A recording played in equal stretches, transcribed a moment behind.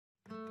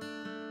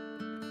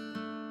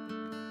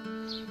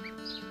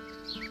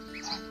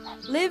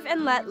Live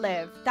and let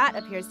live, that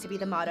appears to be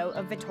the motto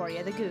of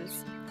Vitoria the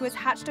goose, who has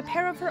hatched a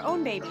pair of her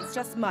own babies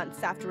just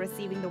months after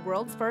receiving the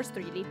world's first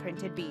 3D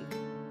printed beak.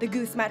 The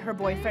goose met her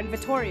boyfriend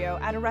Vitorio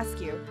at a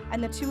rescue,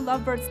 and the two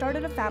lovebirds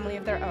started a family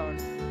of their own.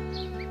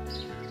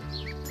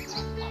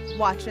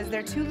 Watch as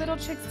their two little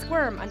chicks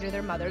squirm under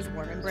their mother's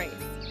warm embrace.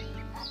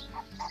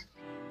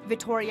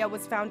 Vitoria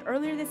was found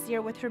earlier this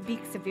year with her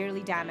beak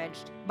severely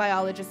damaged.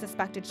 Biologists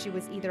suspected she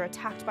was either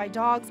attacked by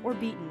dogs or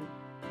beaten.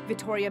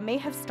 Vitoria may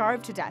have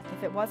starved to death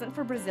if it wasn't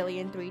for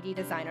Brazilian 3D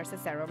designer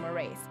Cicero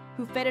Moraes,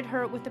 who fitted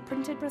her with a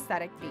printed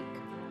prosthetic beak.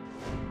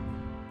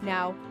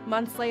 Now,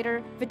 months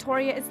later,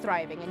 Vitoria is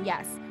thriving, and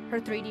yes,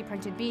 her 3D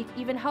printed beak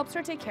even helps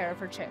her take care of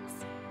her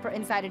chicks. For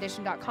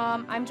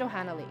InsideEdition.com, I'm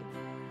Johanna Lee.